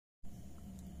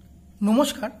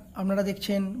নমস্কার, আপনারা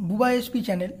দেখছেন বুবা এসপি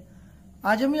চ্যানেল।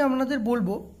 আজ আমি আপনাদের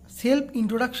বলবো সেলফ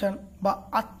ইন্ট্রোডাকশান বা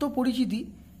আত্মপরিচিতি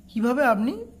কিভাবে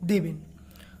আপনি দেবেন।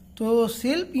 তো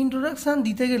সেলফ ইন্ট্রোডাকশান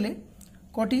দিতে গেলে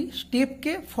কটি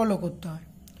স্টেপকে ফলো করতে হয়।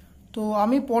 তো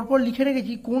আমি পরপর লিখে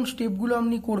রেখেছি কোন স্টেপগুলো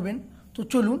আপনি করবেন। তো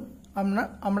চলুন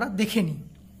আমরা দেখে নিই।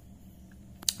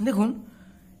 দেখুন,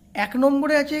 1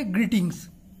 নম্বরে আছে গ্রিটিংস,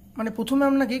 মানে প্রথমে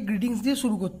আপনাকে গ্রিটিংস দিয়ে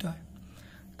শুরু করতে হয়।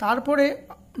 তারপরে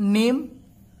নেম,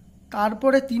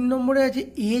 তারপরে 3 নম্বরে আছে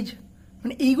এজ,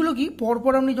 মানে এইগুলো কি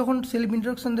পরপর আপনি যখন সেলফ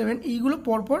ইন্ট্রোডাকশান দেবেন এইগুলো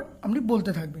পরপর আপনি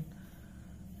বলতে থাকবেন।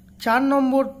 4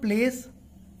 নম্বর প্লেস,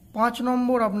 5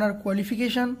 নম্বর আপনার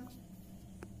কোয়ালিফিকেশান,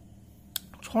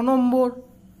 6 নম্বর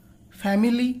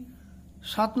ফ্যামিলি,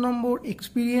 7 নম্বর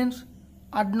এক্সপিরিয়েন্স,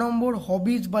 8 নম্বর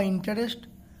হবিজ বা ইন্টারেস্ট,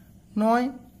 9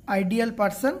 আইডিয়াল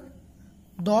পারসন,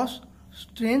 10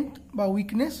 স্ট্রেংথ বা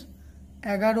উইকনেস,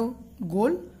 11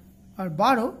 গোল, আর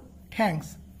 12 থ্যাঙ্কস।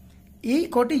 এই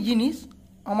কটি জিনিস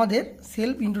আমাদের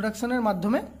সেলফ ইন্ট্রোডাকশানের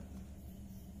মাধ্যমে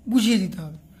বুঝিয়ে দিতে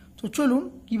হবে। তো চলুন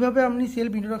কিভাবে আপনি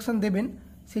সেলফ ইন্ট্রোডাকশান দেবেন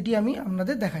সেটি আমি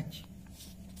আপনাদের দেখাচ্ছি।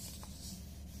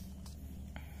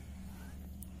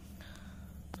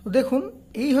 তো দেখুন,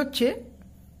 এই হচ্ছে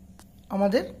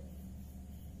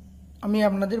আমি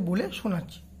আপনাদের বলে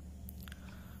শোনাচ্ছি।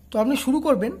 তো আপনি শুরু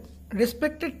করবেন,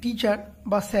 রেসপেক্টেড টিচার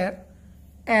বা sir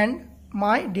and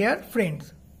my dear friends,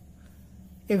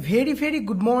 a very very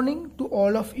good morning to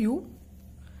all of you.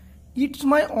 It's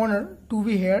my honor to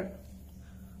be here.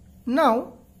 Now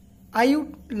I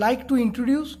would like to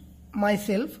introduce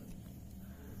myself.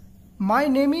 My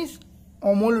name is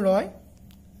Amol Roy.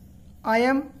 I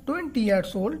am 20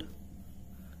 years old.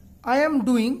 I am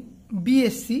doing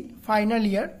BSc final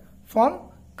year from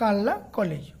Kanla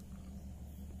College.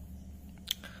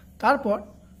 Tarpor,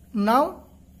 now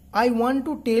I want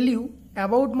to tell you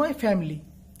about my family.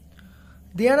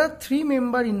 There are 3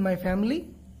 members in my family.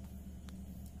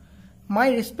 My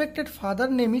respected father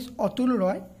name is Atul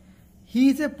Roy. He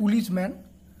is a policeman.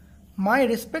 My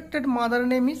respected mother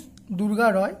name is Durga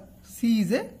Roy. She is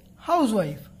a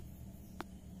housewife.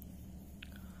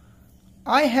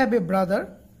 I have a brother.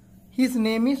 His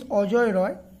name is Ajoy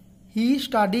Roy. He is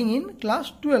studying in class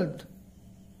 12th.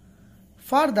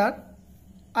 Further,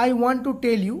 I want to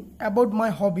tell you about my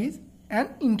hobbies and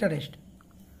interests.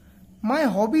 My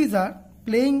hobbies are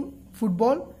playing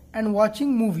football and watching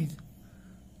movies.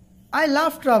 I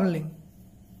love traveling.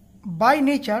 By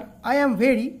nature, I am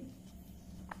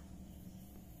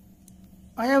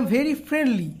very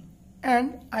friendly, and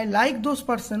I like those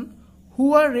persons who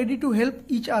are ready to help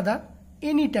each other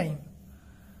anytime.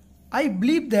 I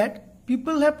believe that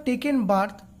people have taken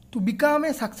birth to become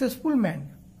a successful man.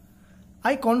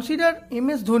 I consider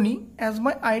MS Dhoni as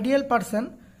my ideal person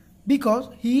because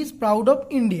he is proud of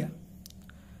India.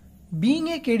 Being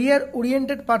a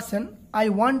career-oriented person, I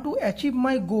want to achieve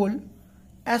my goal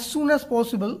as soon as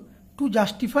possible to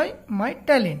justify my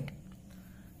talent.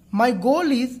 My goal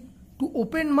is to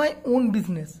open my own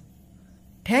business.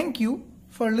 Thank you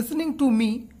for listening to me.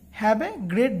 Have a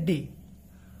great day.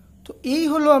 তো এই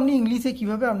হলো আপনি ইংলিশে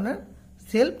কিভাবে আপনার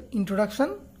self introduction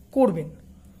করবেন।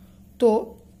 তো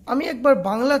আমি একবার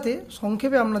বাংলাতে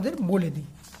সংক্ষেপে আপনাদের বলে দিই।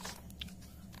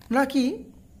 নাকি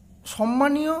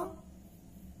সম্মানীয়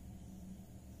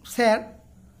স্যার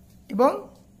এবং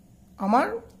আমার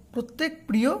প্রত্যেক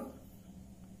প্রিয়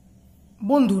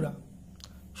বন্ধুরা,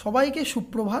 সবাইকে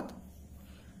সুপ্রভাত।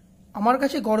 আমার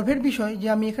কাছে গর্বের বিষয় যে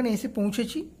আমি এখানে এসে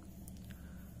পৌঁছেছি।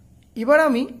 এবার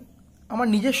আমি আমার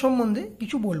নিজের সম্বন্ধে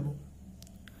কিছু বলবো।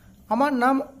 আমার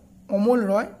নাম অমল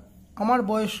রয়, আমার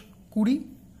বয়স 20।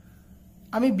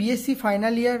 আমি বিএসসি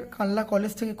ফাইনাল ইয়ার কানলা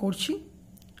কলেজ থেকে করছি।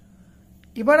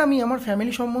 এবার আমি আমার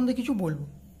ফ্যামিলি সম্বন্ধে কিছু বলবো।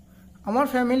 আমার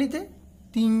ফ্যামিলিতে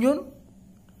 3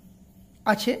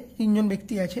 জন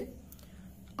ব্যক্তি আছে।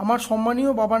 আমার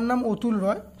সম্মানীয় বাবার নাম অতুল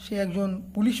রয়, সে একজন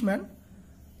পুলিশম্যান।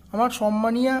 আমার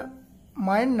সম্মানীয়া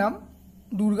মায়ের নাম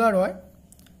দুর্গা রয়,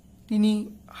 তিনি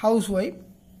হাউসওয়াইফ।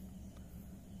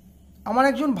 আমার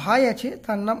একজন ভাই আছে,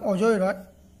 তার নাম অজয় রয়,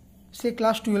 সে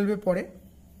ক্লাস 12-এ পড়ে।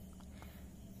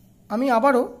 আমি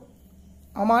আবারও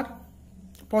আমার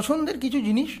পছন্দের কিছু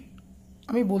জিনিস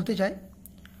আমি বলতে চাই।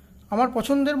 আমার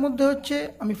পছন্দের মধ্যে হচ্ছে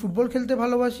আমি ফুটবল খেলতে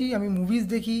ভালোবাসি, আমি মুভিজ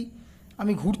দেখি,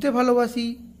 আমি ঘুরতে ভালোবাসি,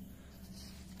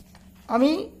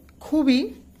 আমি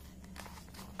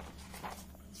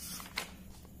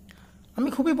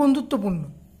খুবই বন্ধুত্বপূর্ণ,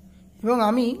 এবং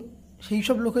আমি সেই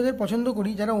সব লোকেদের পছন্দ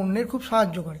করি যারা অন্যের খুব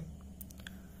সাহায্য করে।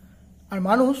 আর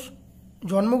মানুষ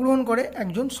জন্মগ্রহণ করে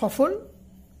একজন সফল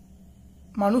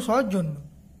মানুষ হওয়ার জন্য।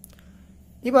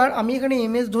 এবার আমি এখানে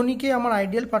MS ধোনিকে আমার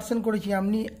আইডিয়াল পার্সন করেছি।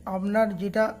 আপনি আপনার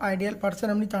যেটা আইডিয়াল পার্সন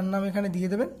আপনি তার নাম এখানে দিয়ে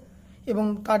দেবেন। এবং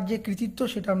তার যে কৃতিত্ব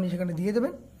সেটা আপনি সেখানে দিয়ে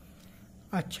দেবেন।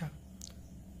 আচ্ছা,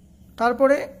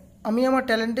 তারপরে আমি আমার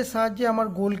ট্যালেন্টের সাহায্যে আমার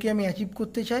গোলকে আমি অ্যাচিভ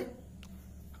করতে চাই,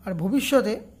 আর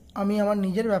ভবিষ্যতে আমি আমার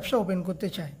নিজের ব্যবসা ওপেন করতে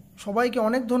চাই। সবাইকে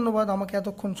অনেক ধন্যবাদ আমাকে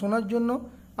এতক্ষণ শোনার জন্য।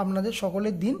 আপনাদের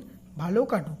সকলের দিন ভালো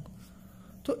কাটুক।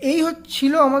 তো এই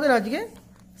ছিল আমাদের আজকে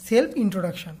সেলফ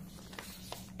ইন্ট্রোডাকশান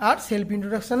আর সেলফ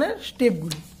ইন্ট্রোডাকশানের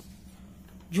স্টেপগুলি।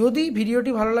 যদি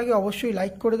ভিডিওটি ভালো লাগে অবশ্যই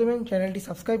লাইক করে দেবেন, চ্যানেলটি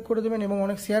সাবস্ক্রাইব করে দেবেন এবং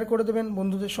অনেক শেয়ার করে দেবেন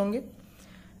বন্ধুদের সঙ্গে।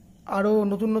 আরও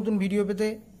নতুন নতুন ভিডিও পেতে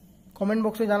কমেন্ট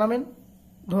বক্সে জানাবেন।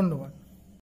 ধন্যবাদ।